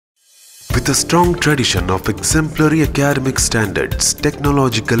With a strong tradition of exemplary academic standards,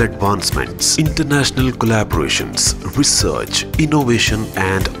 technological advancements, international collaborations, research, innovation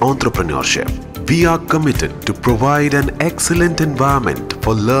and entrepreneurship, we are committed to provide an excellent environment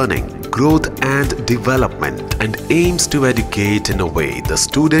for learning, growth and development, and aims to educate in a way the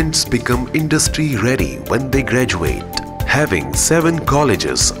students become industry ready when they graduate. Having 7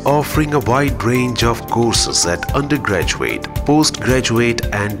 colleges offering a wide range of courses at undergraduate,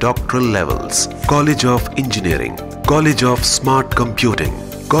 postgraduate and doctoral levels. College of Engineering, College of Smart Computing,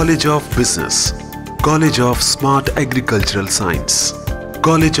 College of Business, College of Smart Agricultural Science,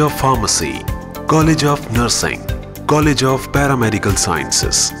 College of Pharmacy, College of Nursing, College of Paramedical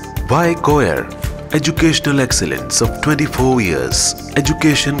Sciences. Why COER? Educational excellence of 24 years.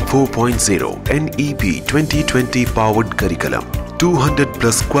 Education 4.0 NEP 2020 powered curriculum. 200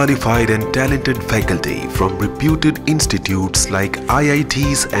 plus qualified and talented faculty from reputed institutes like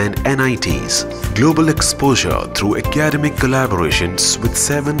IITs and NITs. Global exposure through academic collaborations with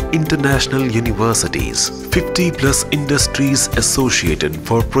 7 international universities. 50 plus industries associated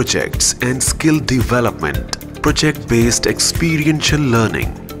for projects and skill development. Project-based experiential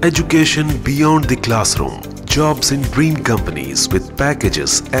learning. Education beyond the classroom. Jobs in dream companies with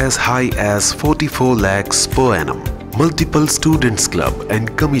packages as high as 44 lakhs per annum. Multiple students club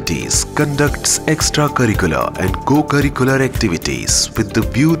and committees conducts extracurricular and co-curricular activities with the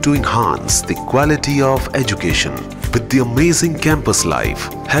view to enhance the quality of education. With the amazing campus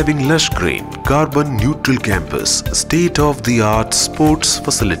life, having lush green, carbon neutral campus, state-of-the-art sports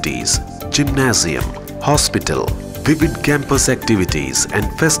facilities, gymnasium, hospital, vivid campus activities and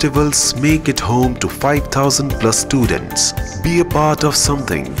festivals make it home to 5,000 plus students. Be a part of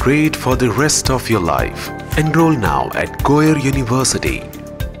something great for the rest of your life. Enroll now at COER University.